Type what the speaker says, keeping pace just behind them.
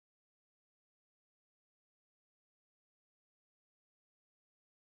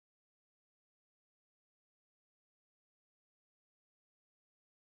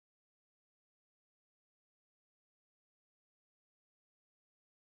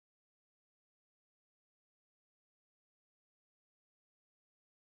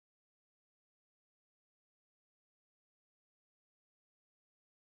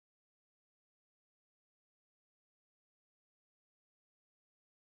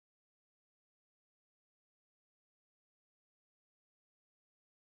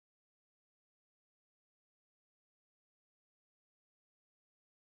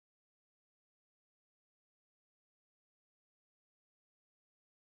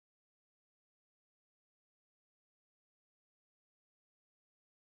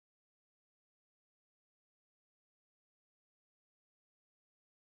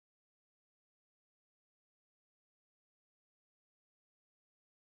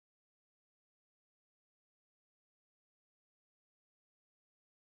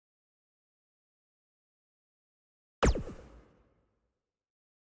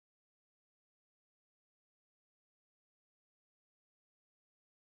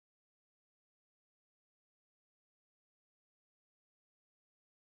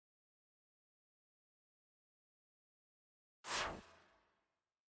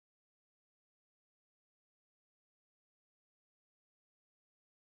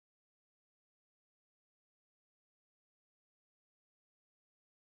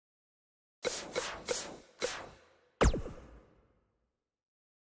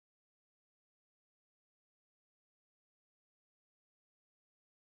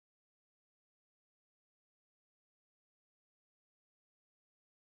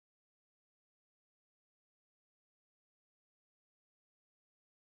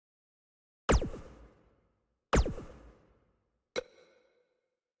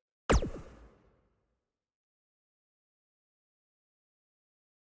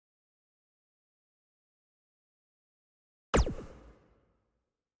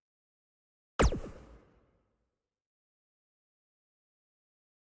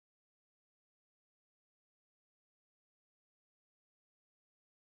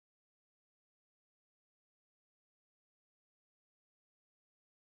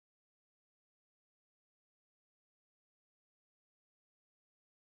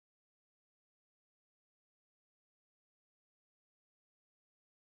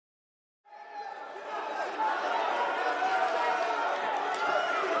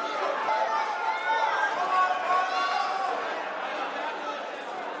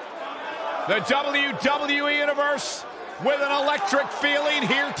The WWE Universe with an electric feeling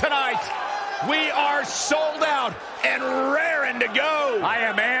here tonight. We are sold out and raring to go. I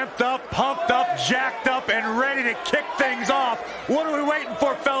am amped up, pumped up, jacked up, and ready to kick things off. What are we waiting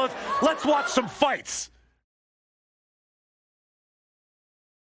for, fellas? Let's watch some fights.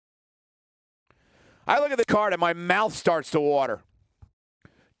 I look at the card and my mouth starts to water.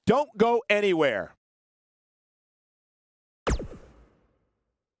 Don't go anywhere.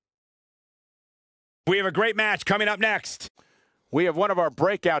 We have a great match coming up next. We have one of our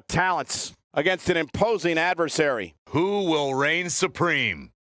breakout talents against an imposing adversary. Who will reign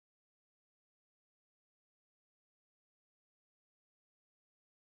supreme?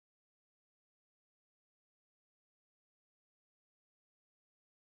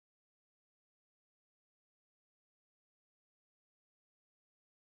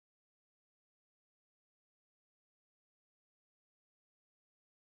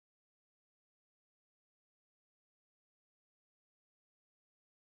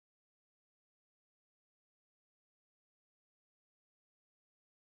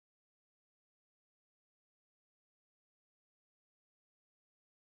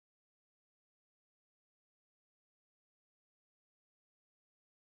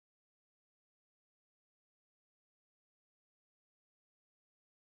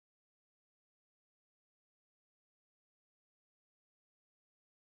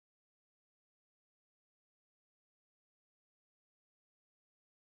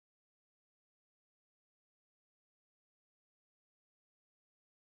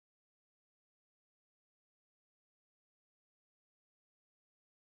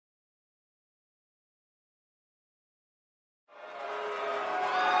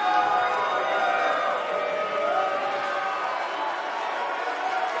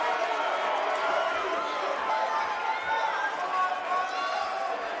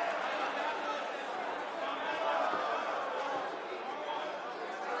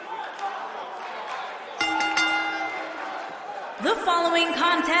 The following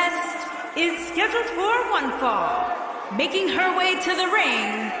contest is scheduled for one fall. Making her way to the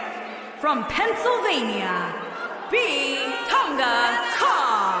ring from Pennsylvania, B. Tonga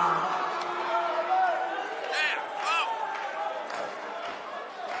Cobb.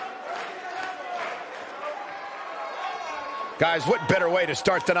 Guys, what better way to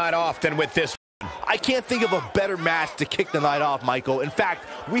start the night off than with this? I can't think of a better match to kick the night off, Michael. In fact,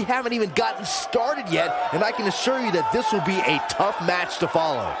 we haven't even gotten started yet, and I can assure you that this will be a tough match to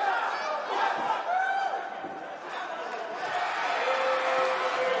follow.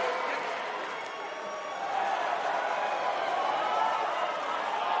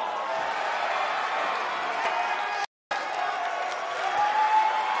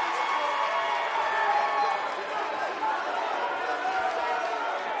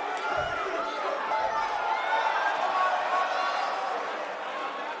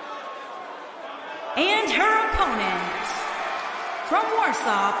 And her opponent, from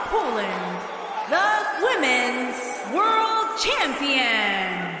Warsaw, Poland, the Women's World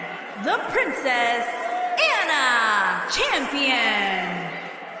Champion, the Princess Anna Champion.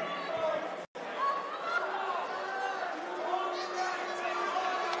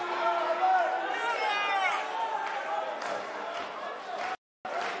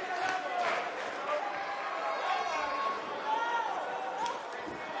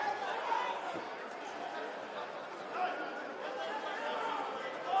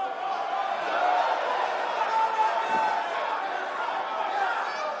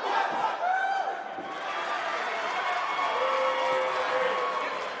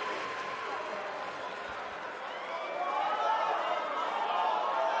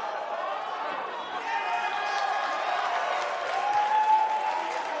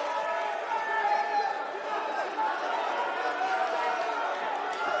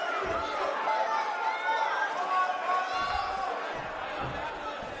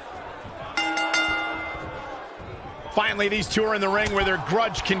 Finally, these two are in the ring where their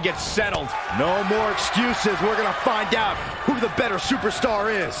grudge can get settled. No more excuses. We're going to find out who the better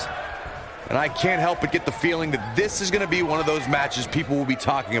superstar is. And I can't help but get the feeling that this is going to be one of those matches people will be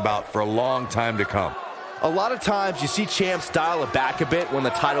talking about for a long time to come. A lot of times you see champs dial it back a bit when the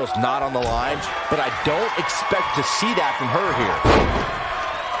title's not on the line, but I don't expect to see that from her here.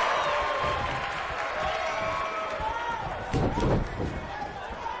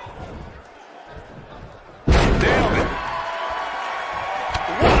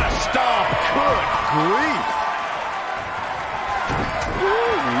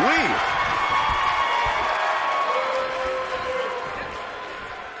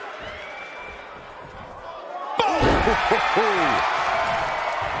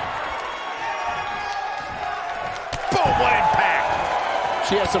 Boom, what impact.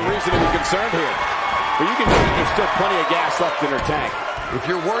 She has some reason to be concerned here. But you can see there's still plenty of gas left in her tank. If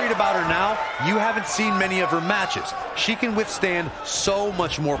you're worried about her now, you haven't seen many of her matches. She can withstand so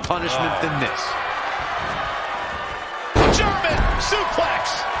much more punishment than this. German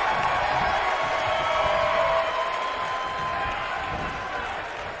suplex.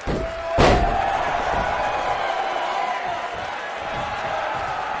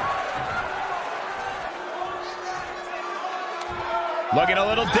 Looking a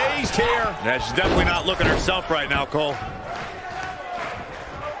little dazed here. Yeah, she's definitely not looking herself right now, Cole.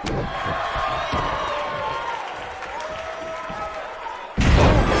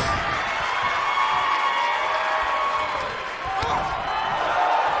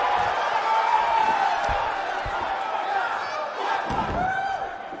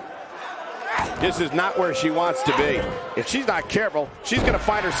 This is not where she wants to be. If she's not careful, she's going to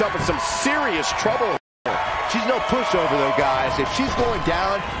find herself in some serious trouble. She's no pushover, though, guys. If she's going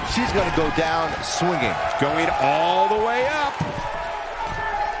down, she's going to go down swinging. Going all the way up.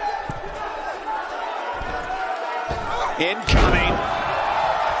 Incoming.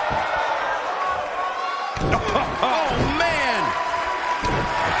 Oh, man.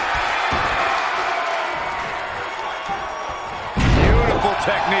 Beautiful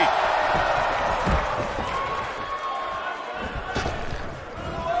technique.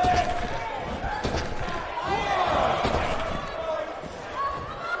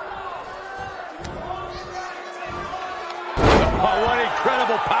 Oh, what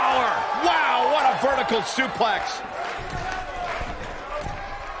incredible power. Wow, what a vertical suplex.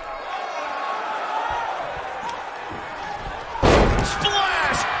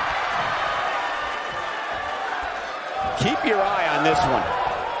 Splash! Keep your eye on this one.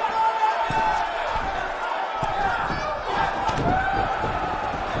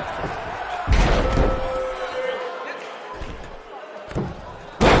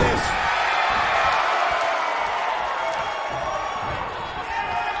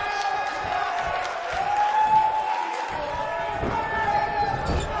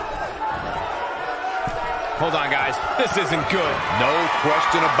 Hold on, guys. This isn't good. No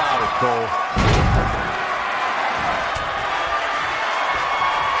question about it, Cole.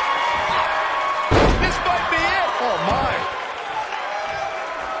 This might be it. Oh, my.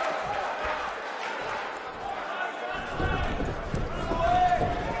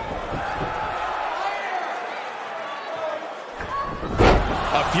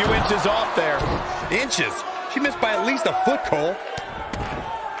 A few inches off there. Inches? She missed by at least a foot, Cole.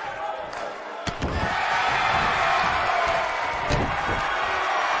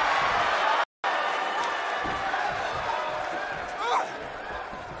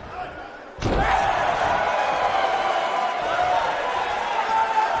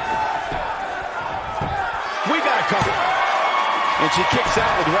 We got a couple. And she kicks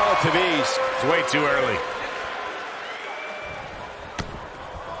out with relative ease. It's way too early.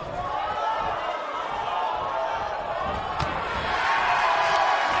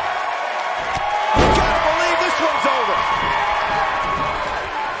 Gotta believe this one's over.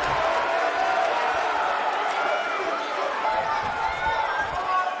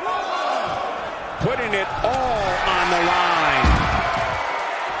 Putting it all on the line.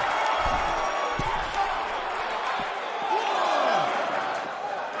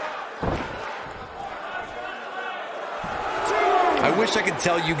 I wish I could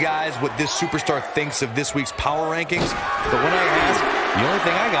tell you guys what this superstar thinks of this week's power rankings, but when I asked, the only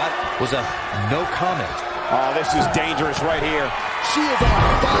thing I got was a no comment. Oh, this is dangerous right here. She is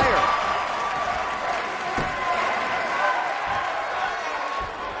on fire.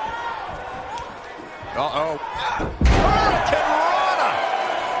 Uh-oh. Hurricane Rana.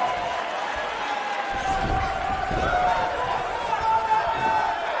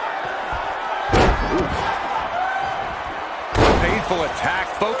 Painful attack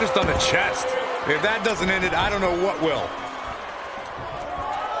focused on the chest. If that doesn't end it, I don't know what will.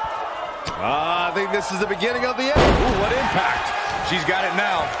 I think this is the beginning of the end. Ooh, what impact. She's got it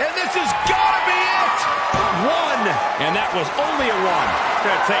now. And this has got to be it. One. And that was only a one. It's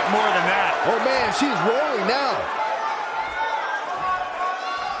going to take more than that. Oh, man, she's rolling now.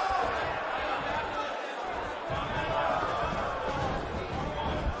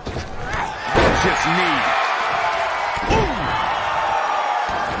 Just need.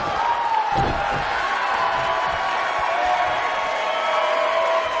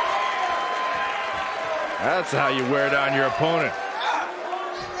 That's how you wear down your opponent.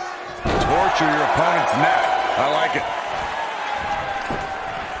 Torture your opponent's neck. I like it.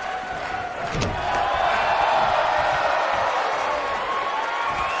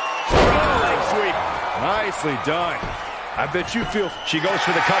 Leg sweep. Nicely done. I bet you feel she goes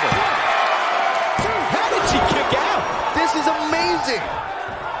for the cover. How did she kick out? This is amazing.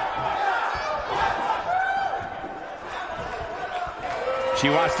 She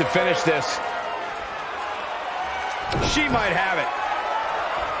wants to finish this. She might have it.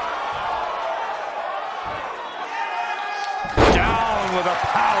 Down with a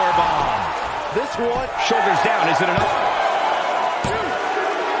power bomb. This one. Shoulders down. Is it enough?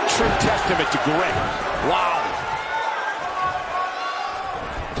 True testament to grit. Wow.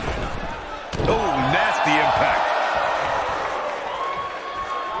 Oh, nasty impact.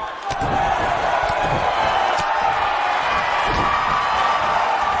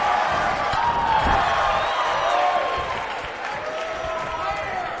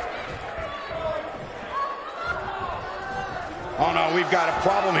 Oh, no, we've got a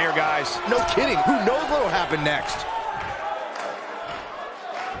problem here, guys. No kidding. Who knows what will happen next?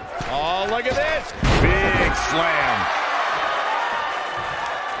 Oh, look at this. Big slam.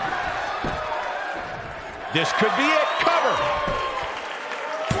 This could be it. Cover.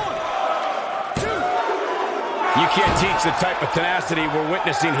 1, 2. You can't teach the type of tenacity we're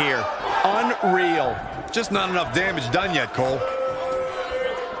witnessing here. Unreal. Just not enough damage done yet, Cole.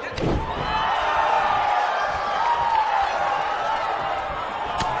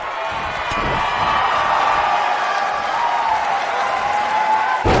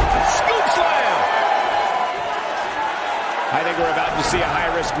 I think we're about to see a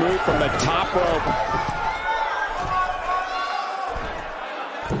high-risk move from the top rope.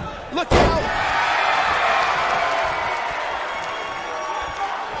 Look out!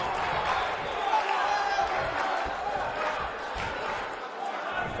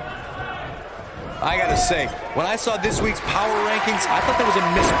 I gotta say, when I saw this week's power rankings, I thought there was a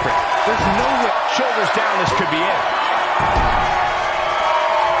misprint. There's no way. Shoulders down. This could be it.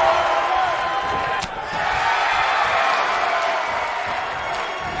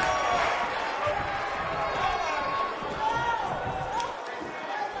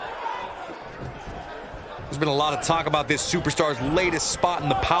 There's been a lot of talk about this superstar's latest spot in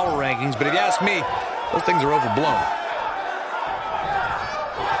the power rankings, but if you ask me, those things are overblown.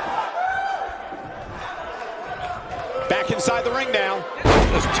 Back inside the ring now.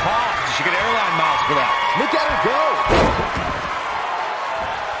 It was tough. She get airline miles for that. Look at her go!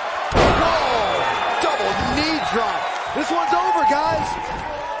 Whoa! Double knee drop. This one's over, guys.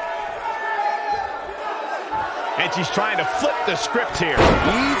 And she's trying to flip the script here.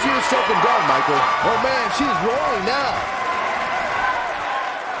 Easier said than done, Michael. Oh, man, she's rolling now.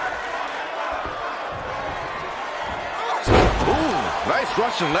 Ooh, nice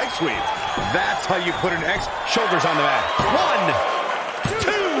Russian leg sweep. That's how you put an X. Shoulders on the mat. 1,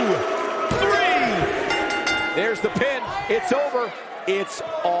 2, 3. There's the pin. It's over. It's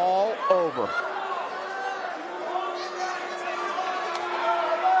all over.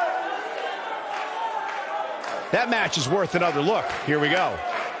 That match is worth another look. Here we go.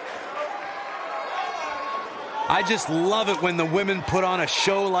 I just love it when the women put on a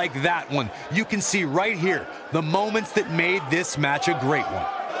show like that one. You can see right here the moments that made this match a great one.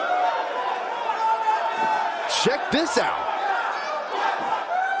 Check this out.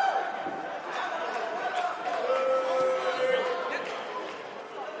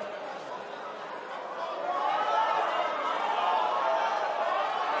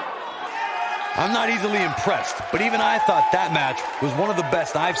 I'm not easily impressed, but even I thought that match was one of the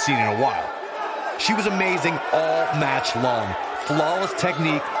best I've seen in a while. She was amazing all match long. Flawless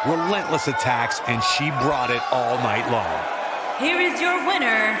technique, relentless attacks, and she brought it all night long. Here is your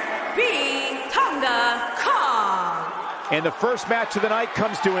winner, Tonga. And the first match of the night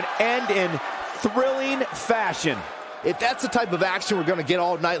comes to an end in thrilling fashion. If that's the type of action we're going to get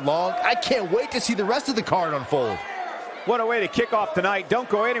all night long, I can't wait to see the rest of the card unfold. What a way to kick off tonight. Don't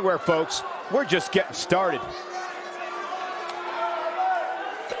go anywhere, folks. We're just getting started.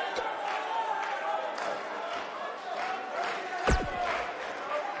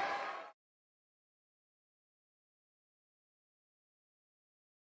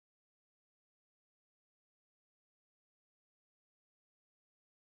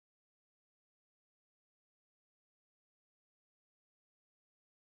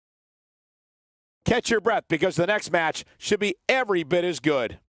 Catch your breath, because the next match should be every bit as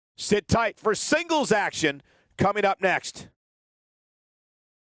good. Sit tight for singles action coming up next.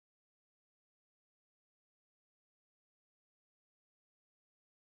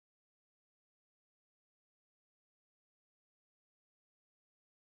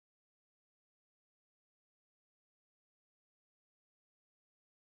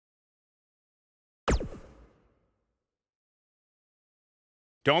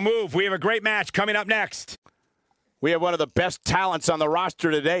 Don't move. We have a great match coming up next. We have one of the best talents on the roster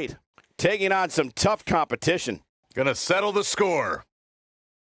to date, taking on some tough competition. Gonna settle the score.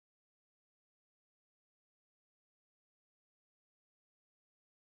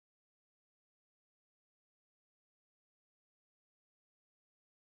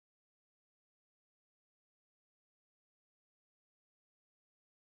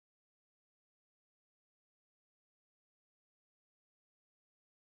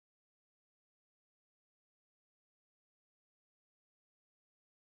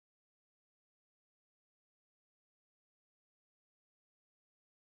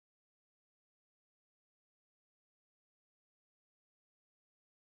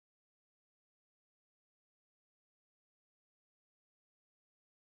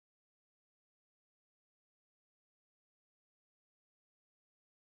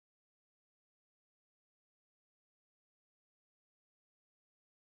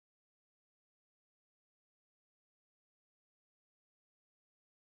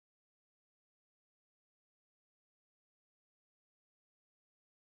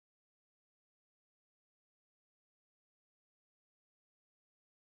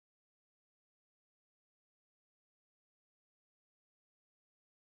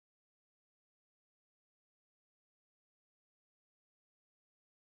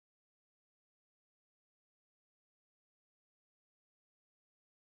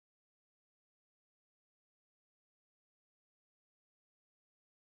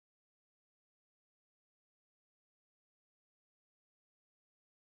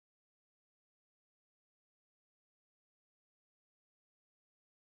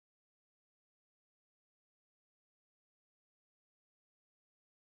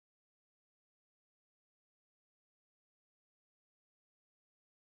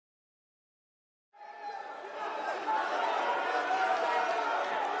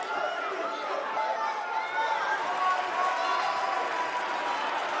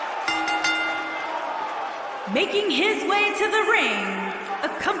 Making his way to the ring,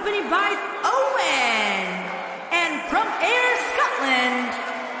 accompanied by Owen, and from Ayr, Scotland,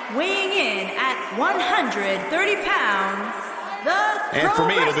 weighing in at 130 pounds, And for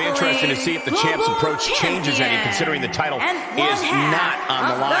me, it'll be interesting to see if the champ's approach changes any, considering the title is not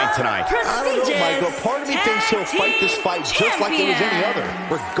on the line tonight. I don't know, Michael. Part of me thinks he'll fight this fight just like it was any other,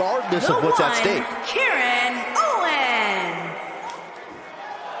 regardless of what's at stake. Kieran Owen.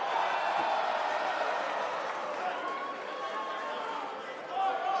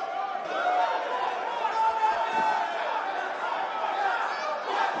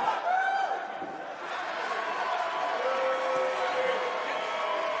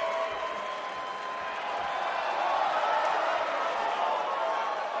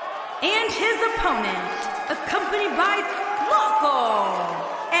 And his opponent, accompanied by Local,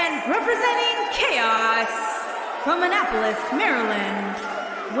 and representing Chaos from Annapolis, Maryland,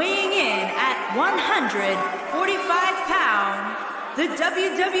 weighing in at 145 pounds, the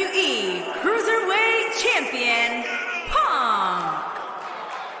WWE Cruiserweight Champion, Punk.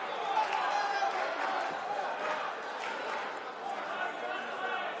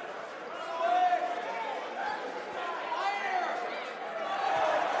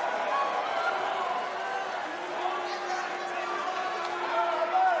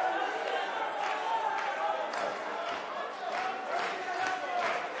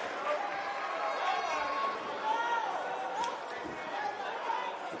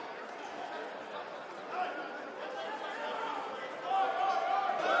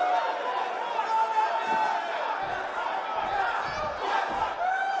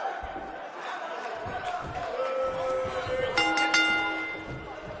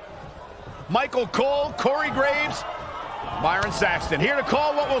 Michael Cole, Corey Graves, Byron Saxton, here to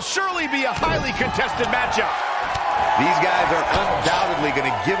call what will surely be a highly contested matchup. These guys are undoubtedly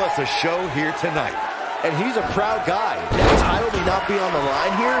going to give us a show here tonight. And he's a proud guy. That title may not be on the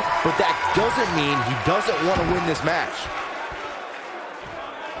line here, but that doesn't mean he doesn't want to win this match.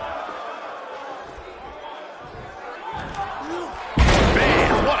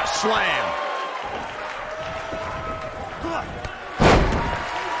 Man, what a slam.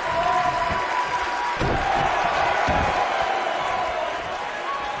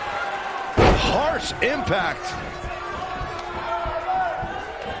 Harsh impact.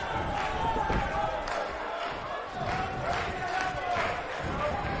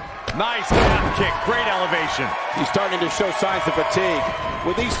 Nice calf kick, great elevation. He's starting to show signs of fatigue.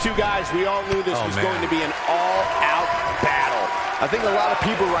 With these two guys, we all knew this was going to be an all-out battle. I think a lot of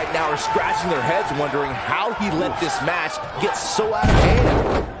people right now are scratching their heads wondering how he let this match get so out of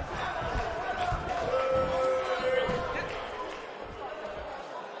hand.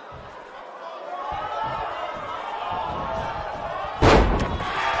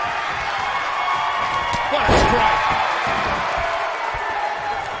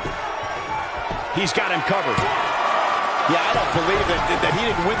 He's got him covered. Yeah, I don't believe that he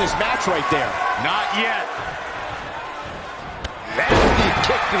didn't win this match right there. Not yet. Nasty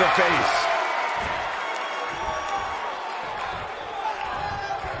kick to the face.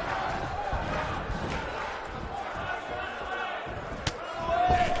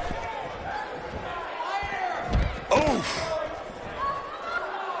 Oof.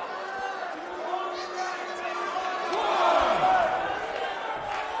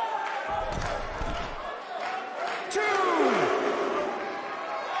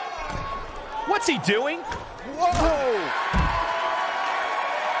 What's he doing? Whoa!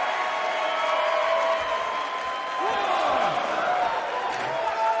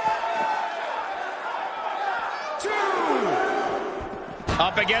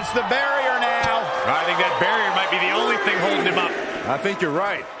 Up against the barrier now. I think that barrier might be the only thing holding him up. I think you're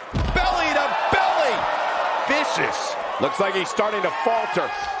right. Belly to belly. Vicious. Looks like he's starting to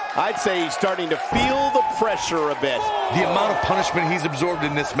falter. I'd say he's starting to feel the pressure a bit. The amount of punishment he's absorbed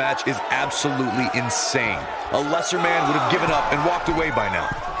in this match is absolutely insane. A lesser man would have given up and walked away by now.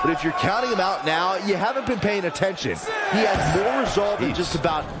 But if you're counting him out now, you haven't been paying attention. He has more resolve than just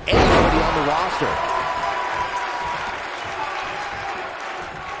about anybody on the roster.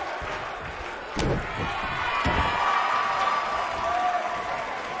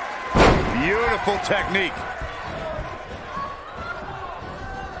 Beautiful technique.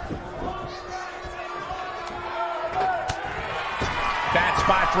 Bad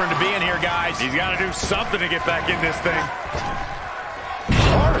spot for him to be in here, guys. He's got to do something to get back in this thing.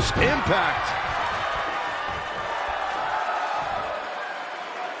 Harsh impact.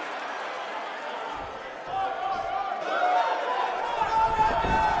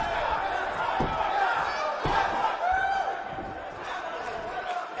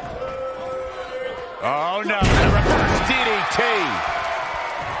 Oh, no. Reverse DDT.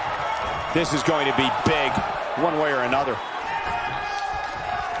 This is going to be big, one way or another.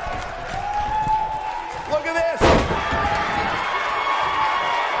 Look at this.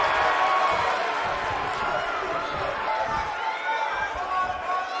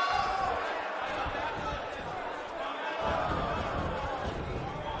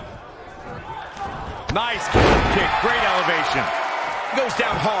 Nice kick. Great elevation. Goes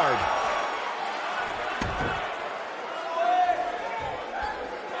down hard.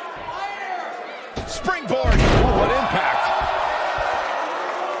 Springboard. Ooh, what impact.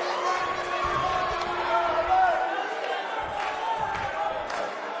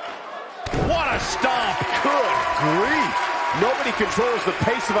 What a stomp. Good grief. Nobody controls the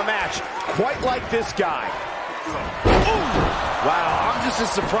pace of a match quite like this guy. Ooh. Wow, I'm just as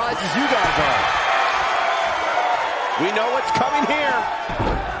surprised as you guys are. We know what's coming here.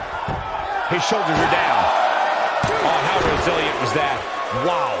 His shoulders are down. Oh, how resilient was that?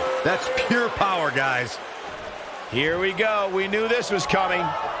 Wow. That's pure power, guys. Here we go. We knew this was coming.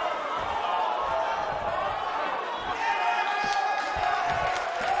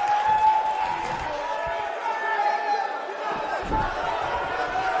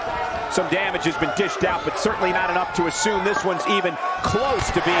 Some damage has been dished out, but certainly not enough to assume this one's even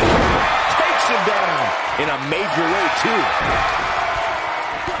close to being. Takes him down in a major way, too.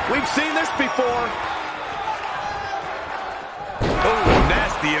 We've seen this before. Oh,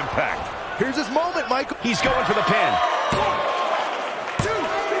 nasty impact. Here's his moment, Michael. He's going for the pin. 1, 2,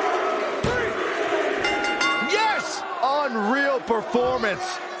 3. Yes! Unreal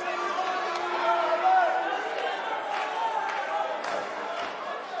performance.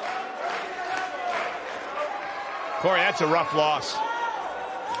 Corey, that's a rough loss.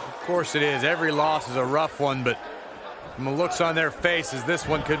 Of course it is. Every loss is a rough one, but from the looks on their faces, this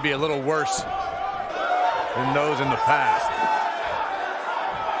one could be a little worse than those in the past.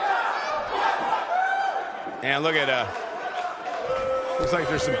 And look at, looks like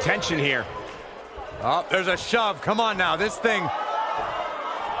there's some tension here. Oh, there's a shove. Come on now, this thing.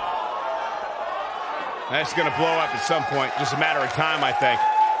 That's going to blow up at some point. Just a matter of time, I think.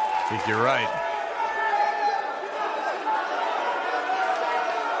 I think you're right.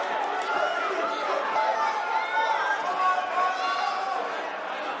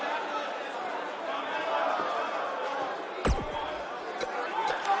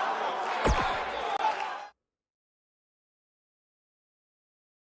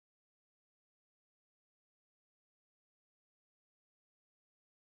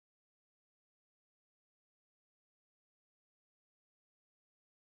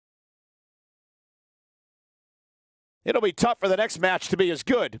 It'll be tough for the next match to be as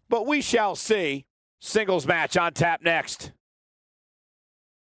good, but we shall see. Singles match on tap next.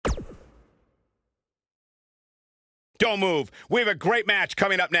 Don't move. We have a great match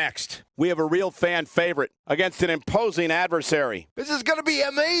coming up next. We have a real fan favorite against an imposing adversary. This is going to be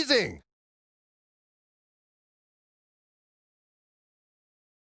amazing.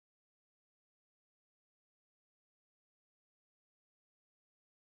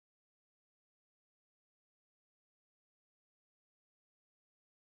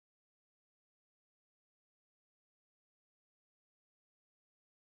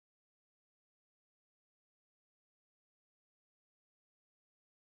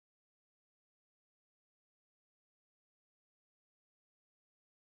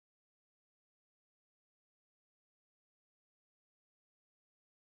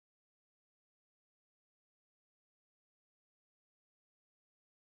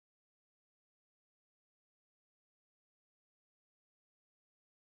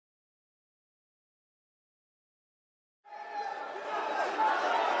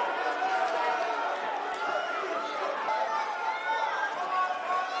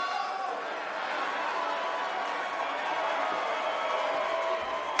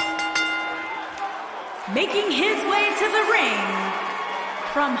 Making his way to the ring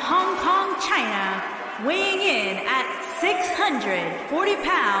from Hong Kong, China, weighing in at 640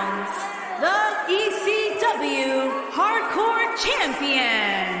 pounds, the BCW Hardcore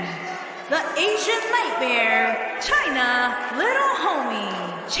Champion, the Asian Nightmare, China Little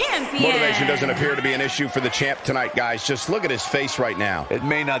Homie Champion. Motivation doesn't appear to be an issue for the champ tonight, guys. Just look at his face right now. It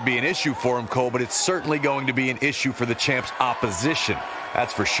may not be an issue for him, Cole, but it's certainly going to be an issue for the champ's opposition.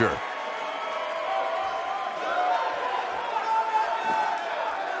 That's for sure.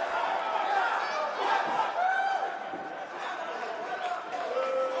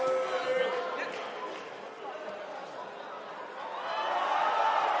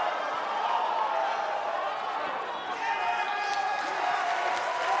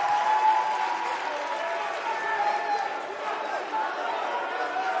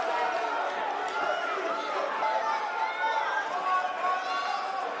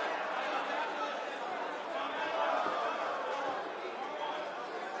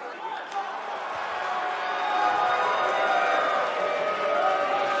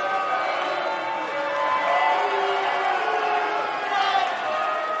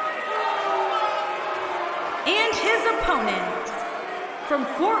 And his opponent, from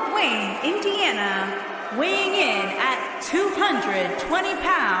Fort Wayne, Indiana, weighing in at 220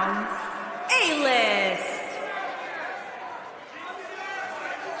 pounds, A-List.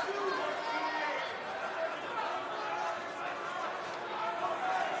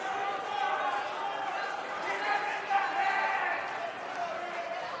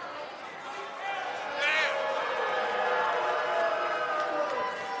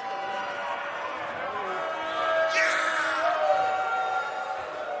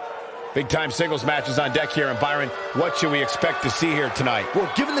 Big-time singles matches on deck here. And Byron, what should we expect to see here tonight? Well,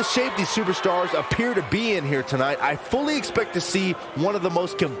 given the shape these superstars appear to be in here tonight, I fully expect to see one of the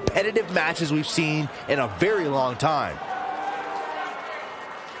most competitive matches we've seen in a very long time.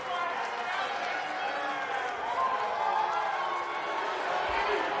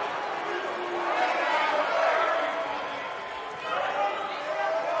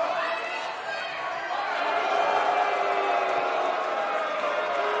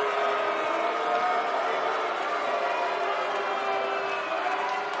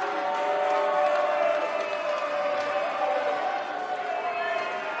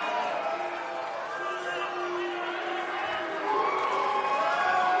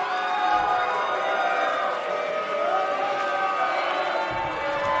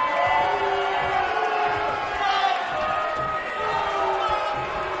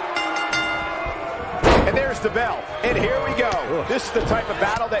 And there's the bell. And here we go. This is the type of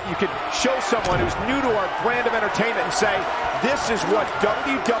battle that you can show someone who's new to our brand of entertainment and say, this is what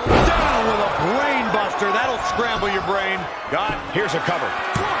WWE... Down with a brain buster. That'll scramble your brain. Got it. Here's a cover. 1,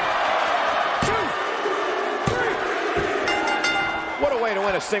 2, 3. What a way to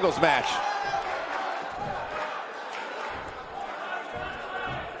win a singles match.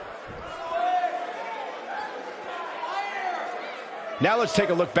 Now let's take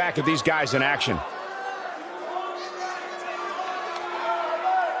a look back at these guys in action.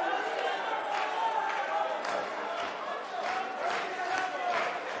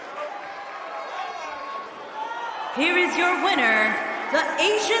 Here is your winner, the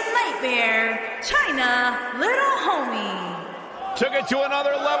Asian Nightmare, China Little Homie. Took it to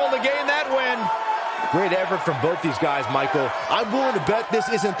another level to gain that win. Great effort from both these guys, Michael. I'm willing to bet this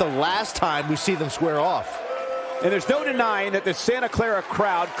isn't the last time we see them square off. And there's no denying that the Santa Clara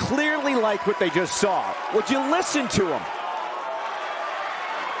crowd clearly liked what they just saw. Would you listen to them?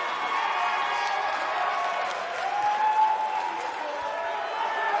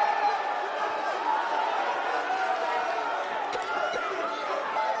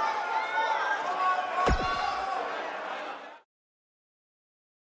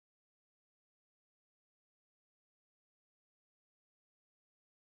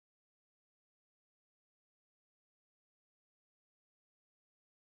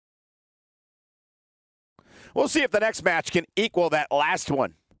 We'll see if the next match can equal that last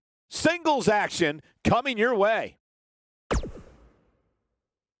one. Singles action coming your way.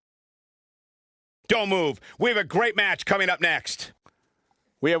 Don't move. We have a great match coming up next.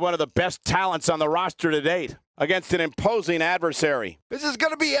 We have one of the best talents on the roster to date against an imposing adversary. This is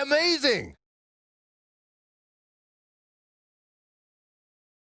going to be amazing.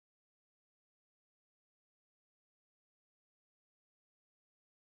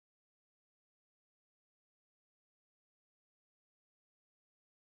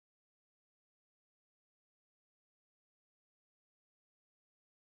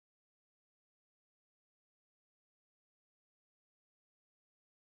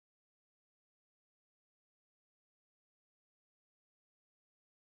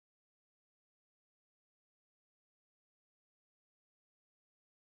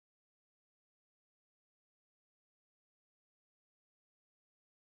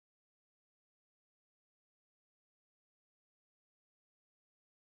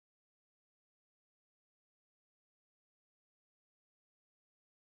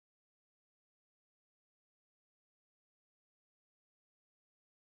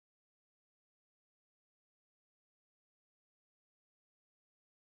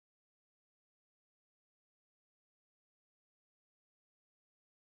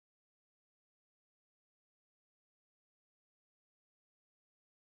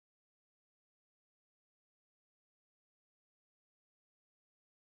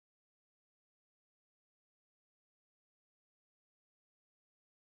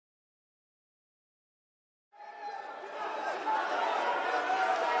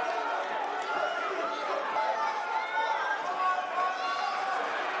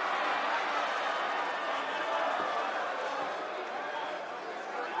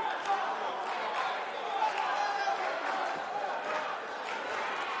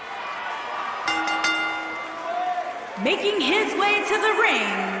 Making his way to the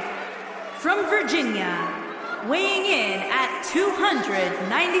ring from Virginia, weighing in at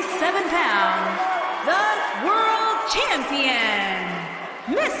 297 pounds, the world champion,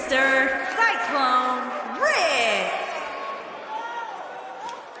 Mr. Cyclone Rick.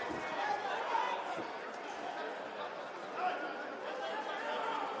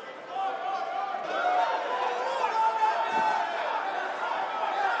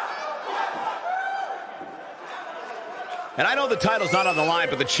 And I know the title's not on the line,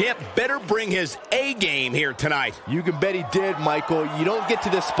 but the champ better bring his A game here tonight. You can bet he did, Michael. You don't get to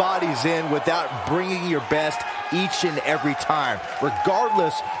the spot he's in without bringing your best each and every time,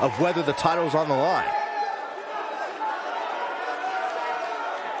 regardless of whether the title's on the line.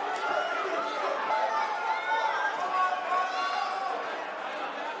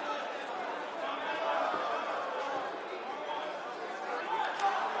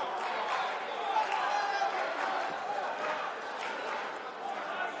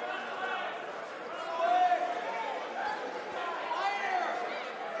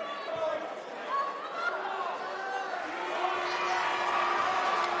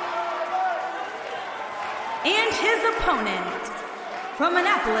 And his opponent, from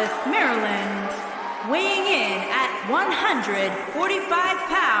Annapolis, Maryland, weighing in at 145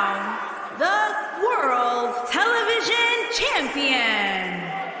 pounds, the World Television Champion,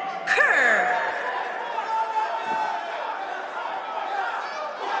 Kirk.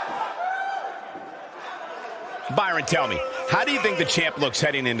 Byron, tell me, how do you think the champ looks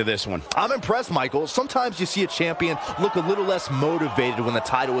heading into this one? I'm impressed, Michael. Sometimes you see a champion look a little less motivated when the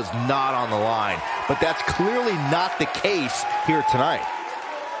title is not on the line, but that's clearly not the case here tonight.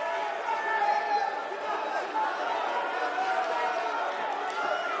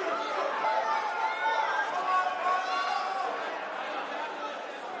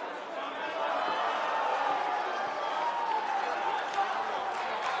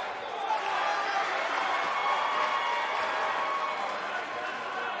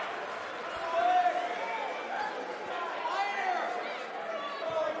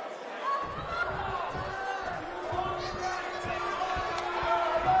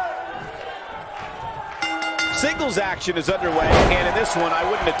 Singles action is underway, and in this one, I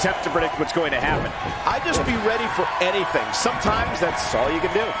wouldn't attempt to predict what's going to happen. I'd just be ready for anything. Sometimes that's all you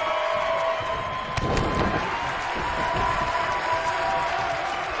can do.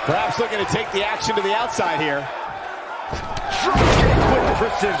 Perhaps looking to take the action to the outside here. Drop with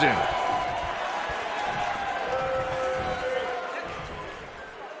precision.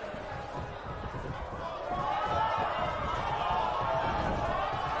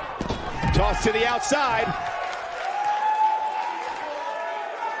 Toss to the outside.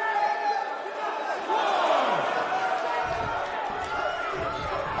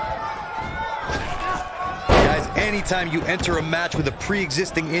 Anytime you enter a match with a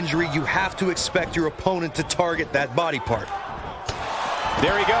pre-existing injury, you have to expect your opponent to target that body part.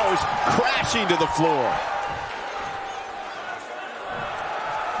 There he goes, crashing to the floor.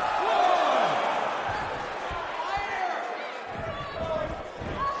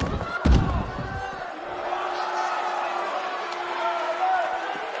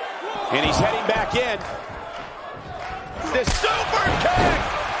 And he's heading back in. This super kick!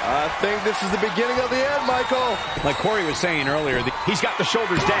 I think this is the beginning of the end, Michael. Like Corey was saying earlier, he's got the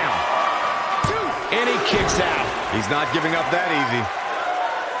shoulders down. And he kicks out. He's not giving up that easy.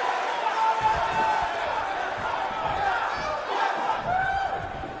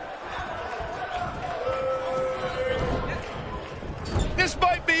 This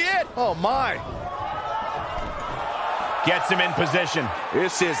might be it. Oh, my. Gets him in position.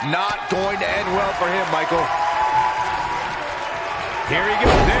 This is not going to end well for him, Michael. Here he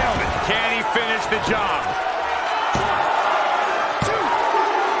goes. Nailed it. Can he finish the job? 1, 2,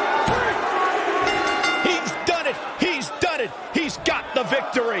 3. He's done it. He's done it. He's got the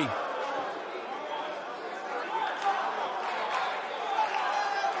victory.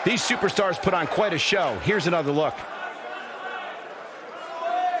 These superstars put on quite a show. Here's another look.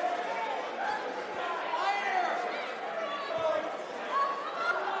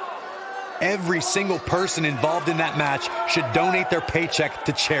 Every single person involved in that match should donate their paycheck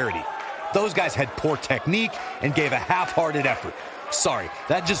to charity. Those guys had poor technique and gave a half-hearted effort. Sorry,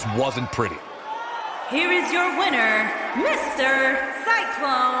 that just wasn't pretty. Here is your winner, Mr.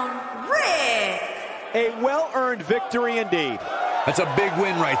 Cyclone Rick. A well-earned victory indeed. That's a big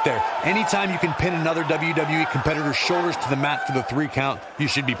win right there. Anytime you can pin another WWE competitor's shoulders to the mat for the 3 count, you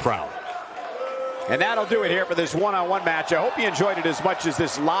should be proud. And that'll do it here for this one-on-one match. I hope you enjoyed it as much as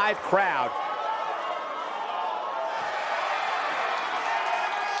this live crowd.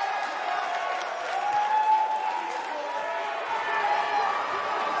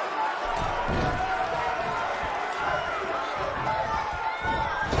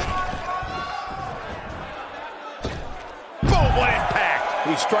 Boom, what impact.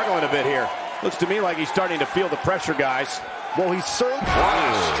 He's struggling a bit here. Looks to me like he's starting to feel the pressure, guys. Well, he's certainly...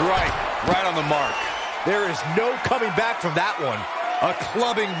 strike. Right on the mark. There is no coming back from that one. A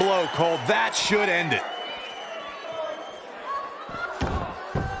clubbing blow, Cole. That should end it.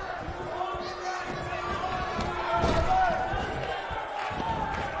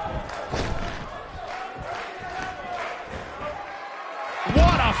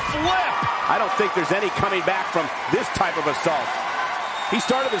 What a flip! I don't think there's any coming back from this type of assault. He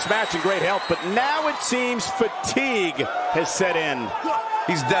started this match in great health, but now it seems fatigue has set in.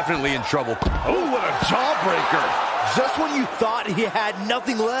 He's definitely in trouble. Oh, what a jawbreaker. Just when you thought he had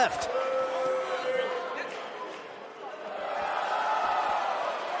nothing left.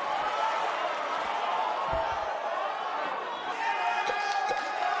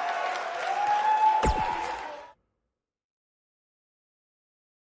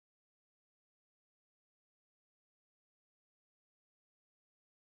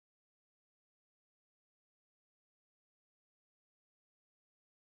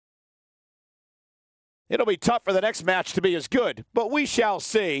 It'll be tough for the next match to be as good, but we shall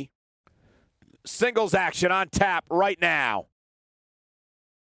see. Singles action on tap right now.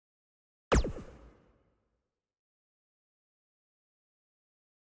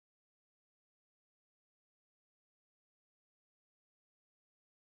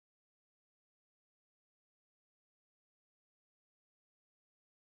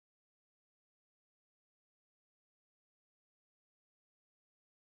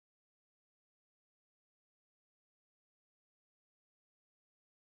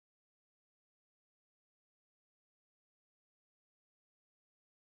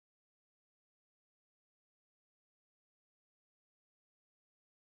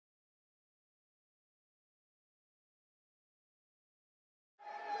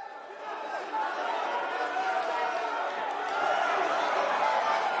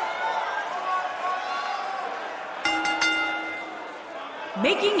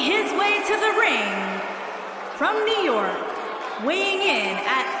 Making his way to the ring from New York, weighing in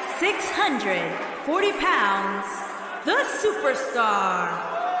at 640 pounds, the Superstar.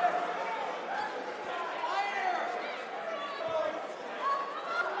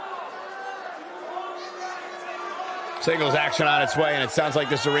 Singles action on its way, and it sounds like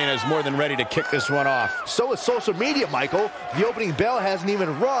this arena is more than ready to kick this one off. So is social media, Michael. The opening bell hasn't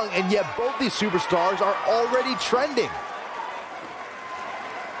even rung, and yet both these superstars are already trending.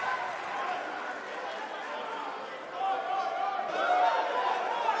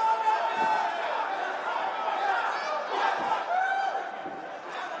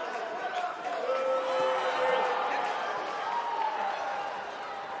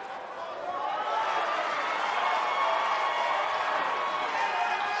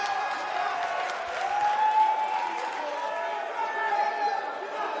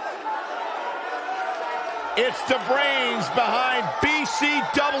 It's the brains behind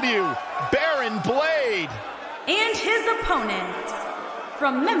BCW, Baron Blade. And his opponent,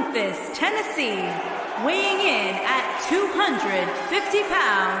 from Memphis, Tennessee, weighing in at 250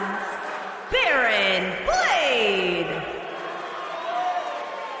 pounds, Baron Blade.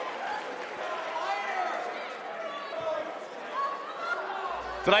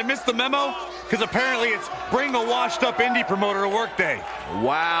 Did I miss the memo? Because apparently it's bring a washed-up indie promoter to work day.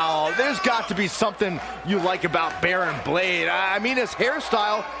 Wow, there's got to be something you like about Baron Blade. I mean, his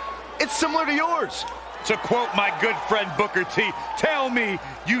hairstyle, it's similar to yours. To quote my good friend Booker T, tell me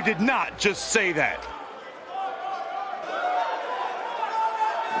you did not just say that.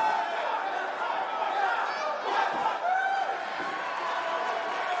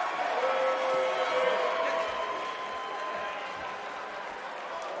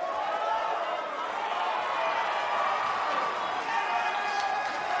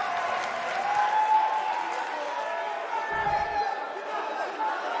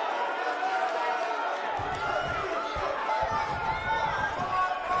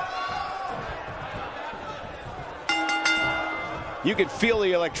 You can feel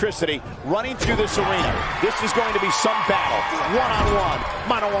the electricity running through this arena. This is going to be some battle. One-on-one,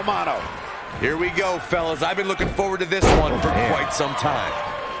 mano-a-mano. Here we go, fellas. I've been looking forward to this one for quite some time.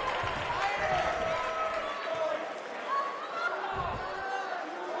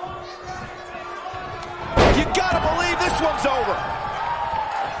 You gotta believe this one's over.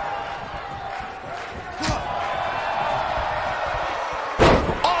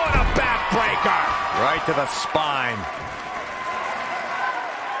 Oh, and a backbreaker. Right to the spine.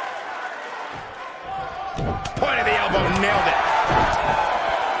 Point of the elbow, nailed it.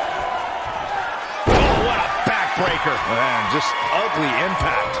 Oh, what a backbreaker. Man, just ugly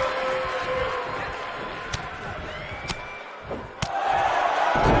impact.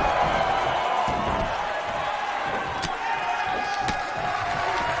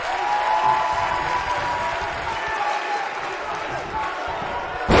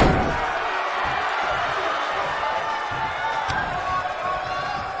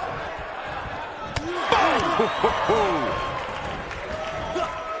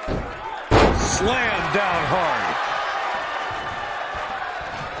 Slam down hard.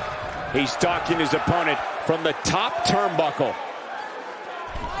 He's stalking his opponent from the top turnbuckle.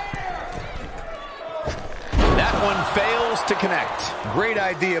 That one fails to connect. Great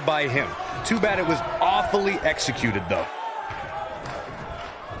idea by him. Too bad it was awfully executed, though.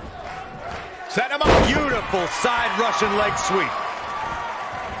 Set him up. Beautiful side Russian leg sweep.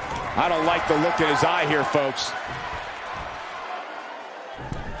 I don't like the look in his eye here, folks.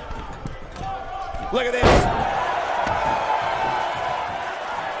 Look at this.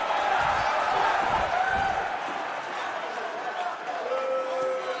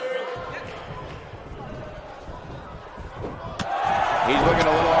 He's looking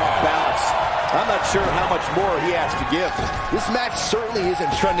a little off balance. I'm not sure how much more he has to give. This match certainly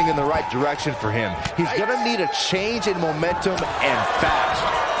isn't trending in the right direction for him. He's going to need a change in momentum and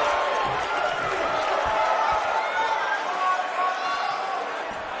fast.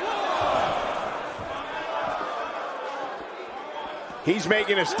 He's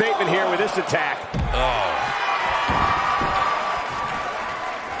making a statement here with this attack. Oh.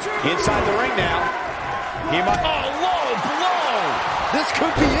 Inside the ring now. He might. Oh, low blow. This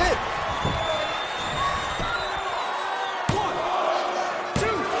could be it.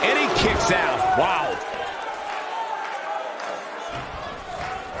 And he kicks out. Wow.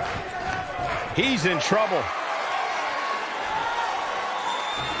 He's in trouble.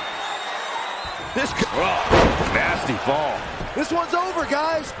 This could. Oh, nasty fall. This one's over,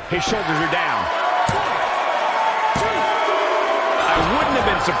 guys. His shoulders are down. I wouldn't have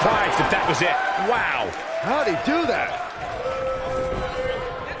been surprised if that was it. Wow. How'd he do that?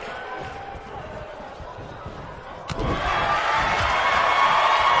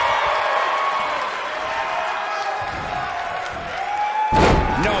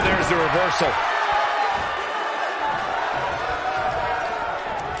 No, there's the reversal.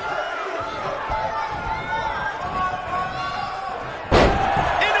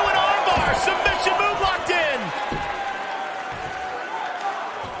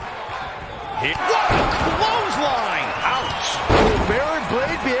 What a clothesline! Ouch! Will Baron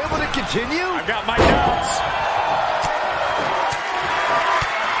Blade be able to continue? I've got my doubts.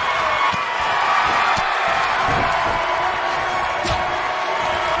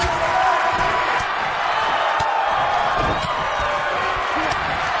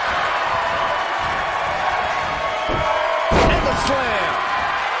 And the slam.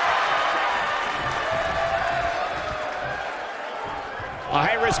 A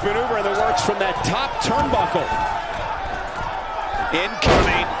high-risk maneuver in the works from that top turnbuckle.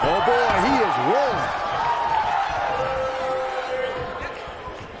 Incoming. Oh, boy, he is rolling.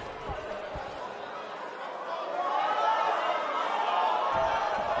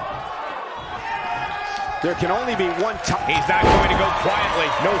 There can only be one time. He's not going to go quietly.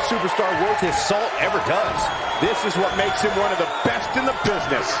 No superstar worth his salt ever does. This is what makes him one of the best in the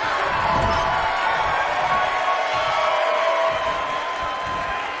business.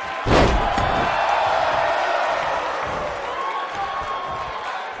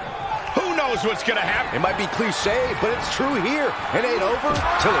 Who knows what's going to happen? It might be cliche, but it's true here. It ain't over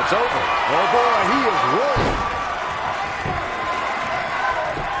till it's over. Oh, boy, he is rolling.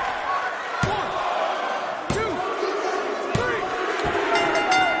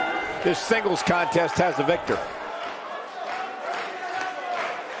 This singles contest has the victor.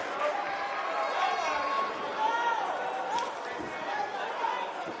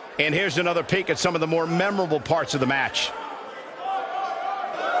 And here's another peek at some of the more memorable parts of the match.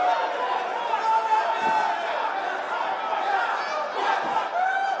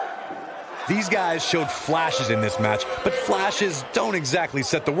 These guys showed flashes in this match, but flashes don't exactly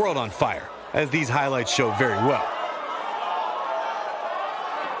set the world on fire, as these highlights show very well.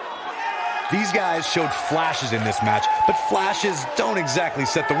 These guys showed flashes in this match, but flashes don't exactly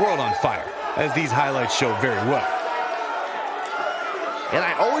set the world on fire, as these highlights show very well. And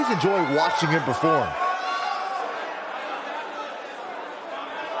I always enjoy watching him perform.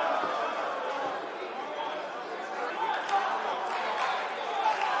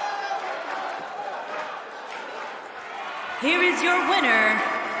 Here is your winner,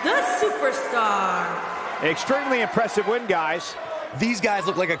 the Superstar. Extremely impressive win, guys. These guys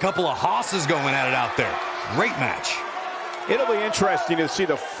look like a couple of hosses going at it out there. Great match. It'll be interesting to see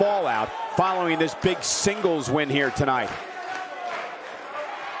the fallout following this big singles win here tonight.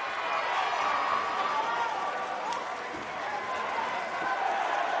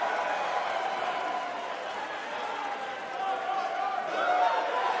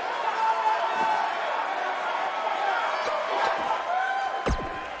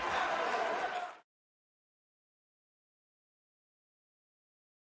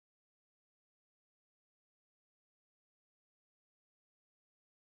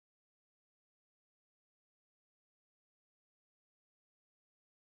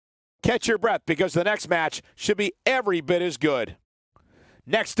 Catch your breath, because the next match should be every bit as good.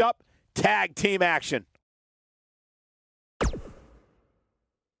 Next up, tag team action.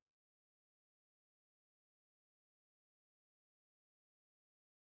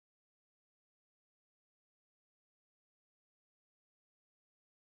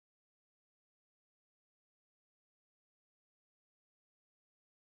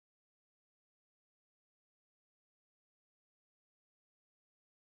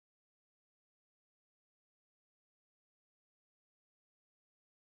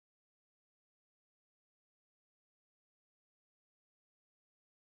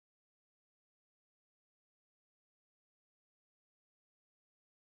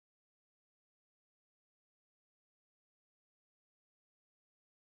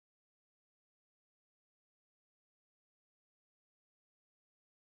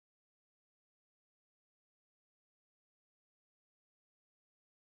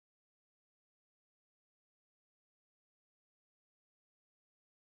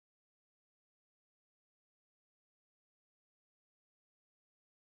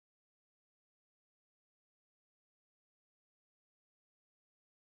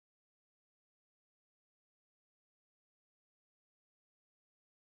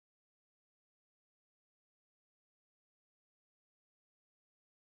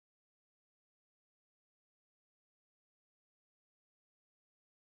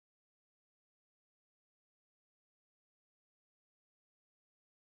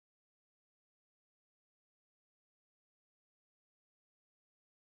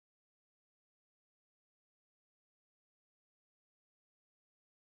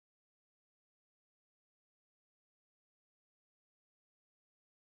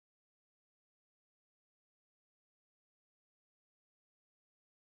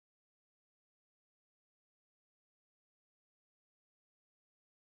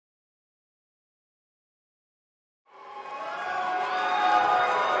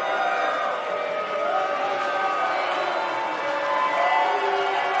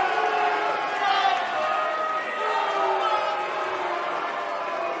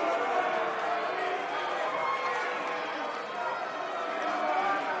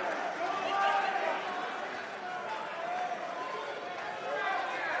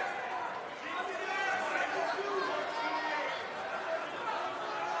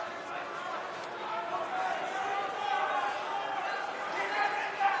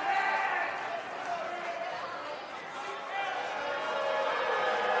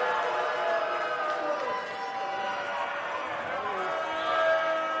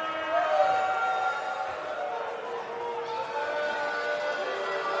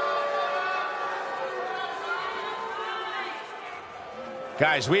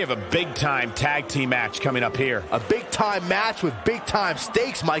 Guys, we have a big-time tag team match coming up here. A big-time match with big-time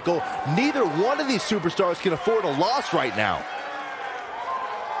stakes, Michael. Neither one of these superstars can afford a loss right now.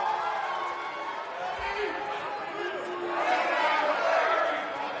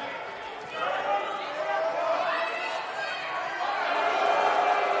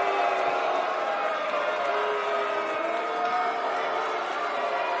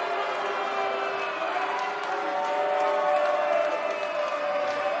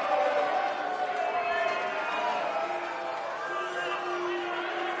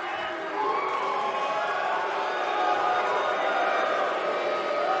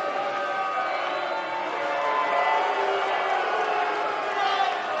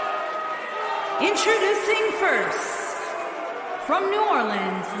 Introducing first, from New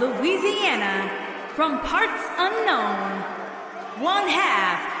Orleans, Louisiana, from parts unknown, one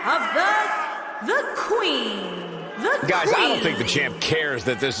half of the Queen. Guys, I don't think the champ cares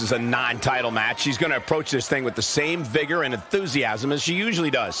that this is a non-title match. She's going to approach this thing with the same vigor and enthusiasm as she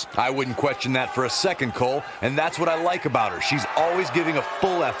usually does. I wouldn't question that for a second, Cole, and that's what I like about her. She's always giving a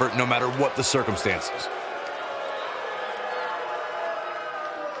full effort no matter what the circumstances.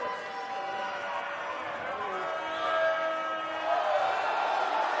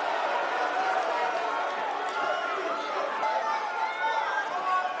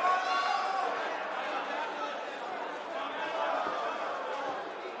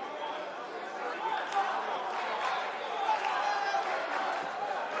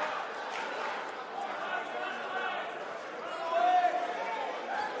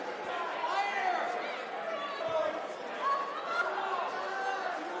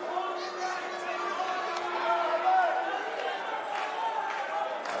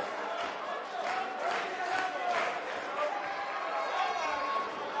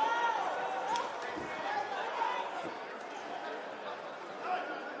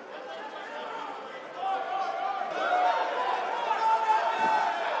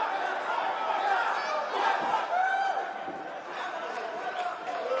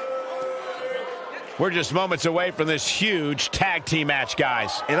 We're just moments away from this huge tag team match,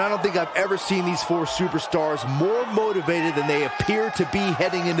 guys. And I don't think I've ever seen these four superstars more motivated than they appear to be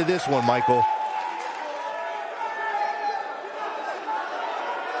heading into this one, Michael.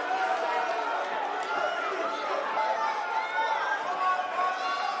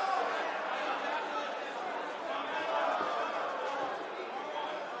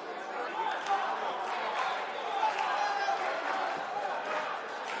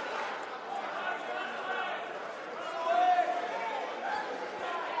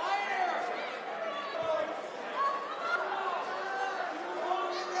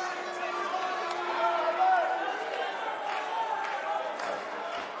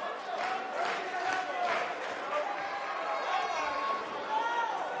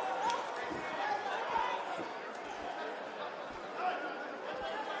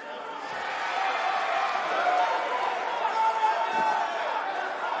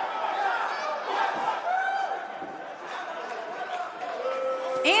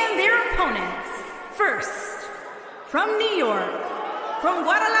 And their opponents, first, from New York, from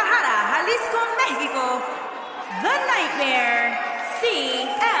Guadalajara, Jalisco, Mexico, the Nightmare,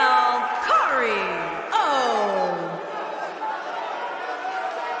 C.L. Curry.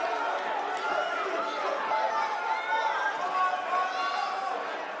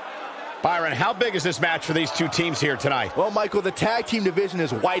 Byron, how big is this match for these two teams here tonight? Well, Michael, the tag team division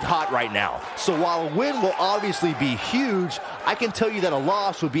is white hot right now. So while a win will obviously be huge, I can tell you that a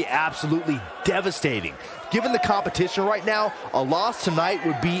loss would be absolutely devastating. Given the competition right now, a loss tonight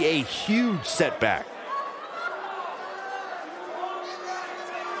would be a huge setback.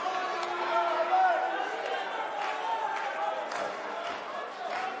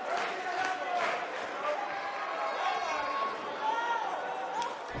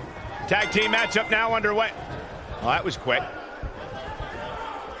 Tag team matchup now underway. Well, that was quick.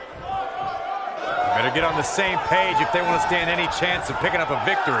 Better get on the same page if they want to stand any chance of picking up a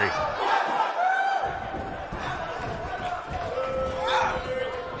victory.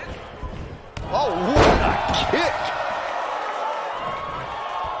 Oh, what a kick!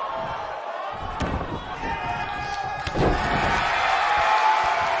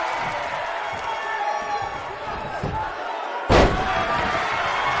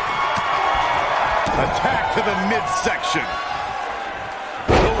 Attack to the midsection.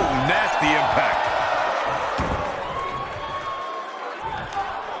 Oh, nasty impact.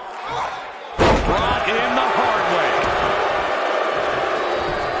 Brought in the hard way.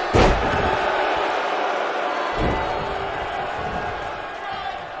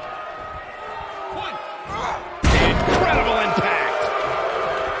 Incredible impact.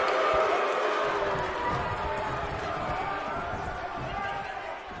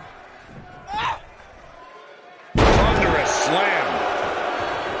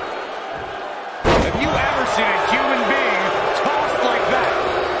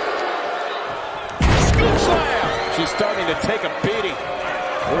 to take a beating.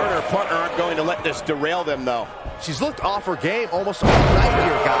 Her and her partner aren't going to let this derail them, though. She's looked off her game almost all night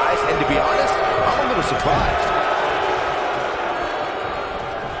here, guys. And to be honest, I'm a little surprised.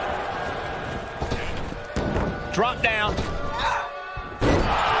 Drop down.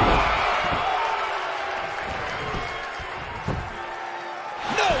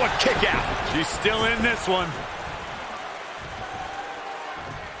 No, a kick out. She's still in this one.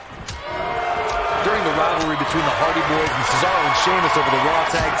 During the rivalry between the Hardy Boys and Cesaro and Sheamus over the Raw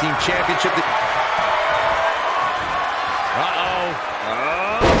Tag Team Championship.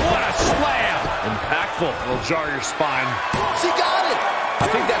 What a slam! Impactful. It'll jar your spine. She got it. I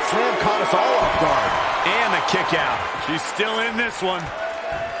think that slam caught us all off guard. And the kick out. She's still in this one.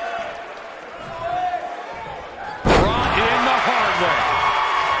 Brought in the hard way.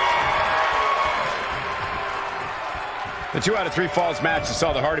 The 2 out of 3 Falls match that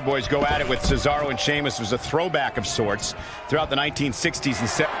saw the Hardy Boys go at it with Cesaro and Sheamus was a throwback of sorts throughout the 1960s and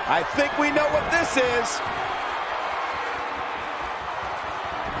 70s. I think we know what this is.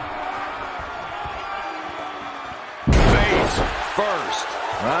 Face first.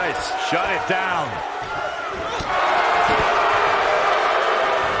 Nice. Shut it down.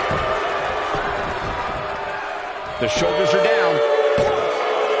 The shoulders are down.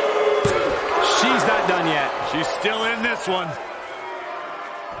 She's not done yet. She's still in this one.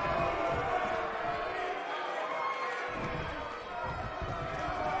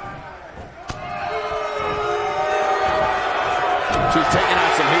 She's taking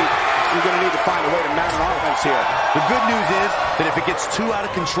on some heat. You're going to need to find a way to mount an offense here. The good news is that if it gets too out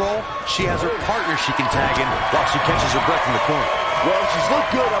of control, she has her partner she can tag in while she catches her breath in the corner. Well, she's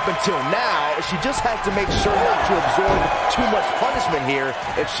looked good up until now. She just has to make sure not to absorb too much punishment here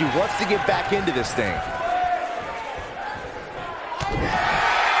if she wants to get back into this thing.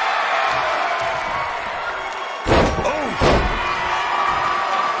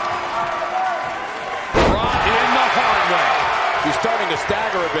 Brought in the hard way. She's starting to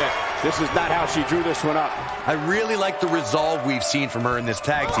stagger a bit. This is not how she drew this one up. I really like the resolve we've seen from her in this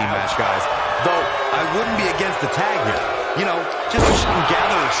tag team match, guys. Though, I wouldn't be against the tag here. You know, just so she can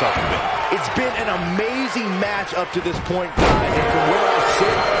gather herself a bit. It's been an amazing match up to this point, guys. And from where I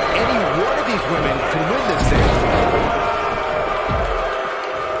sit, any one of these women can win this thing.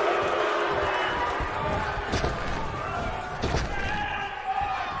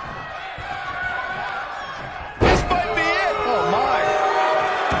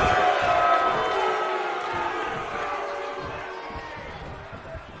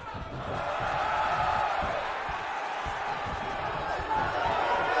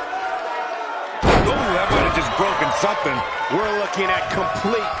 Broken something. We're looking at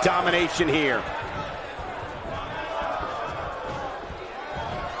complete domination here.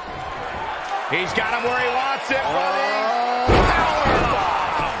 He's got him where he wants it, buddy.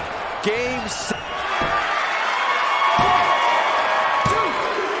 Game set.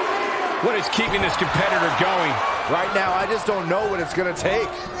 What is keeping this competitor going? Right now, I just don't know what it's going to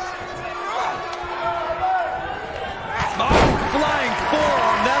take. Oh, flying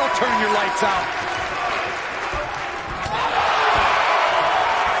forearm. That'll turn your lights out.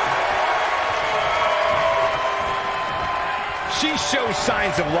 She shows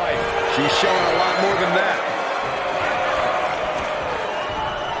signs of life. She's showing a lot more than that.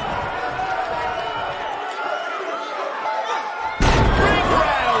 Ring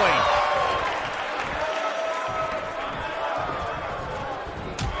rattling.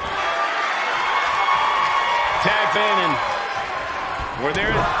 Tag in. We're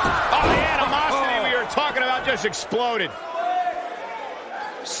there. Oh, the animosity we were talking about just exploded.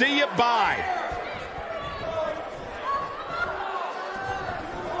 See you, bye.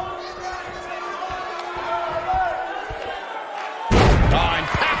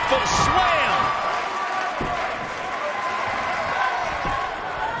 Slam!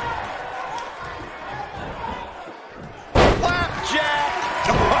 Flapjack!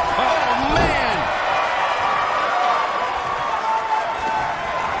 Oh, man!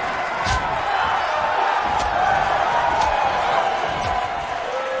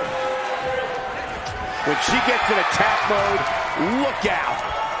 When she gets in attack mode, look out!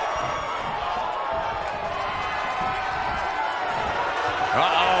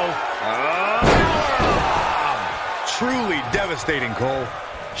 Truly devastating, Cole.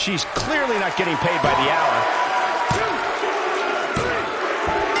 She's clearly not getting paid by the hour.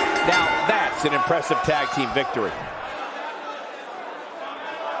 Now that's an impressive tag team victory.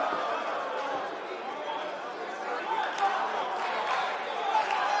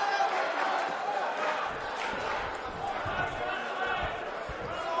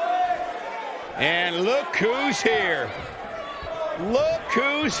 And look who's here. Look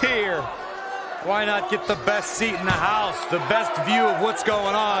who's here. Why not get the best seat in the house, the best view of what's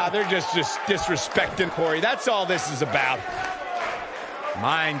going on? They're just disrespecting Corey. That's all this is about.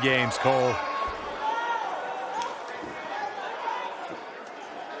 Mind games, Cole.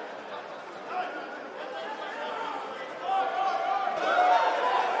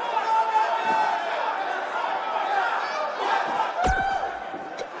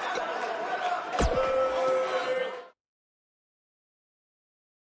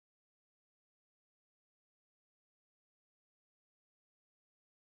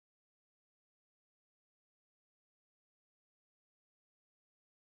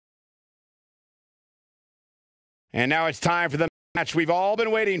 And now it's time for the match we've all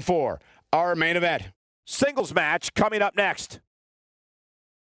been waiting for, our main event. Singles match coming up next.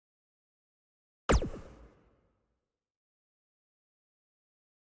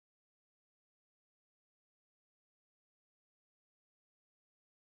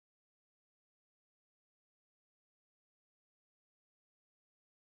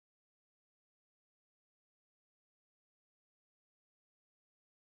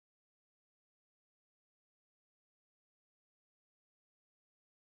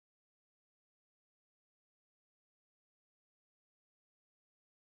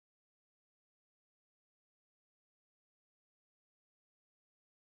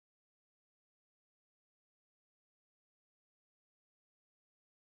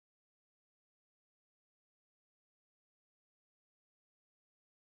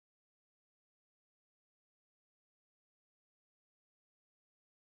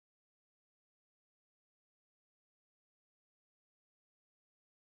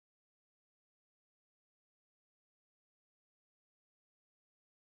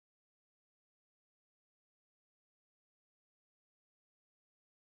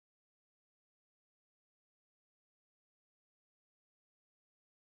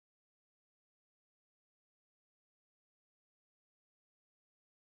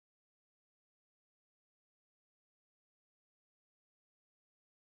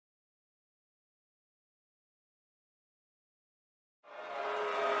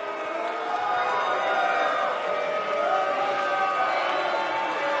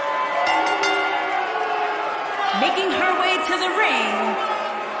 Making her way to the ring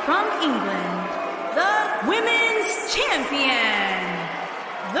from England, the Women's Champion,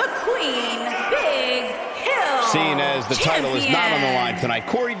 the Queen Big Hill. Seeing as the title is not on the line Champion. tonight,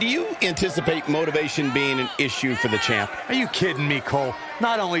 Corey, do you anticipate motivation being an issue for the champ? Are you kidding me, Cole?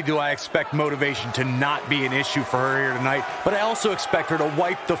 Not only do I expect motivation to not be an issue for her here tonight, but I also expect her to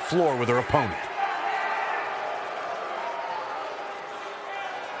wipe the floor with her opponent.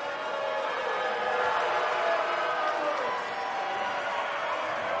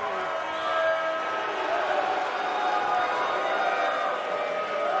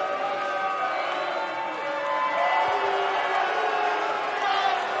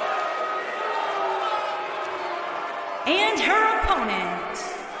 And her opponent,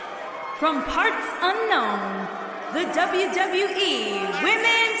 from parts unknown, the WWE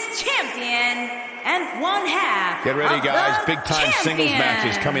Women's Champion and one half. Get ready, of guys. the Big-time singles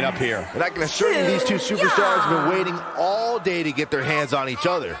matches coming up here. And I can assure you these two superstars have been waiting all day to get their hands on each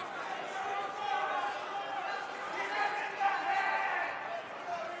other.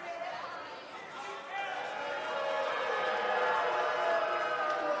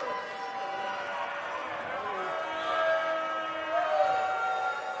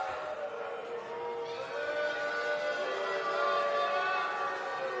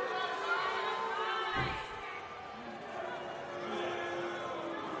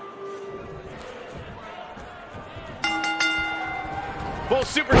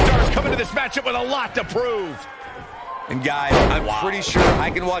 Both superstars coming to this matchup with a lot to prove. And guys, I'm pretty sure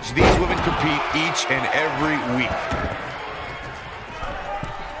I can watch these women compete each and every week.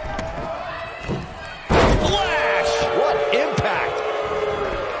 Flash! What impact!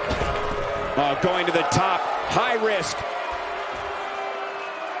 Going to the top, high risk.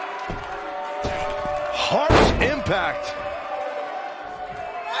 Harsh impact.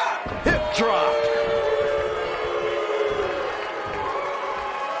 Hip drop.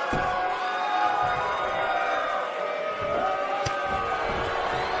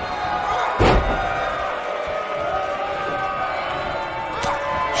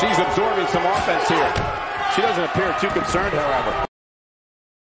 She's absorbing some offense here. She doesn't appear too concerned, however.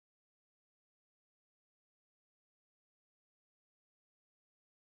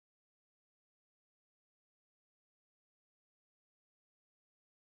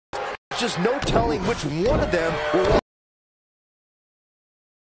 Just no telling which one of them will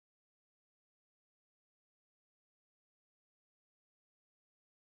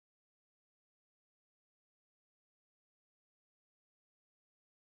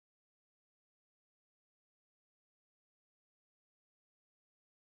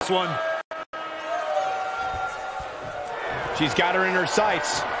one. She's got her in her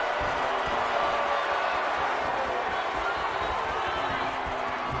sights.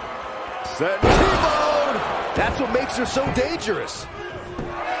 Set T-bone. That's what makes her so dangerous. 1,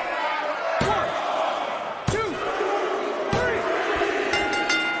 2,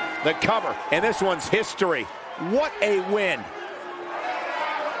 3. The cover, and this one's history. What a win.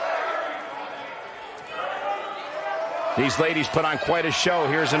 These ladies put on quite a show.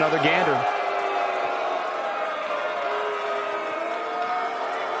 Here's another gander.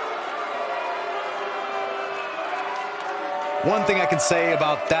 One thing I can say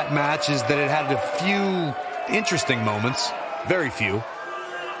about that match is that it had a few interesting moments. Very few.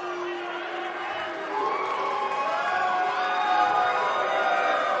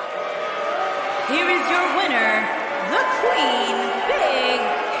 Here is your winner, the Queen, Big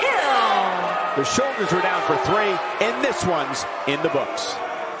Hill. The shoulders were down for 3, and this one's in the books.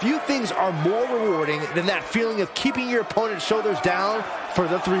 Few things are more rewarding than that feeling of keeping your opponent's shoulders down for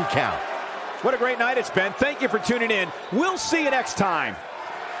the 3 count. What a great night it's been. Thank you for tuning in. We'll see you next time.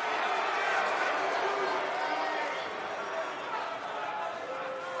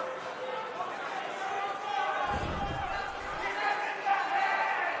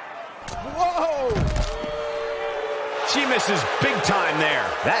 Whoa! She misses big time there.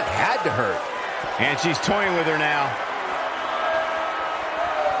 That had to hurt. And she's toying with her now.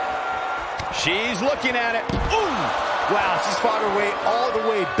 She's looking at it. Ooh! Wow, she's fought her way all the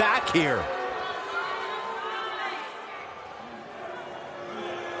way back here.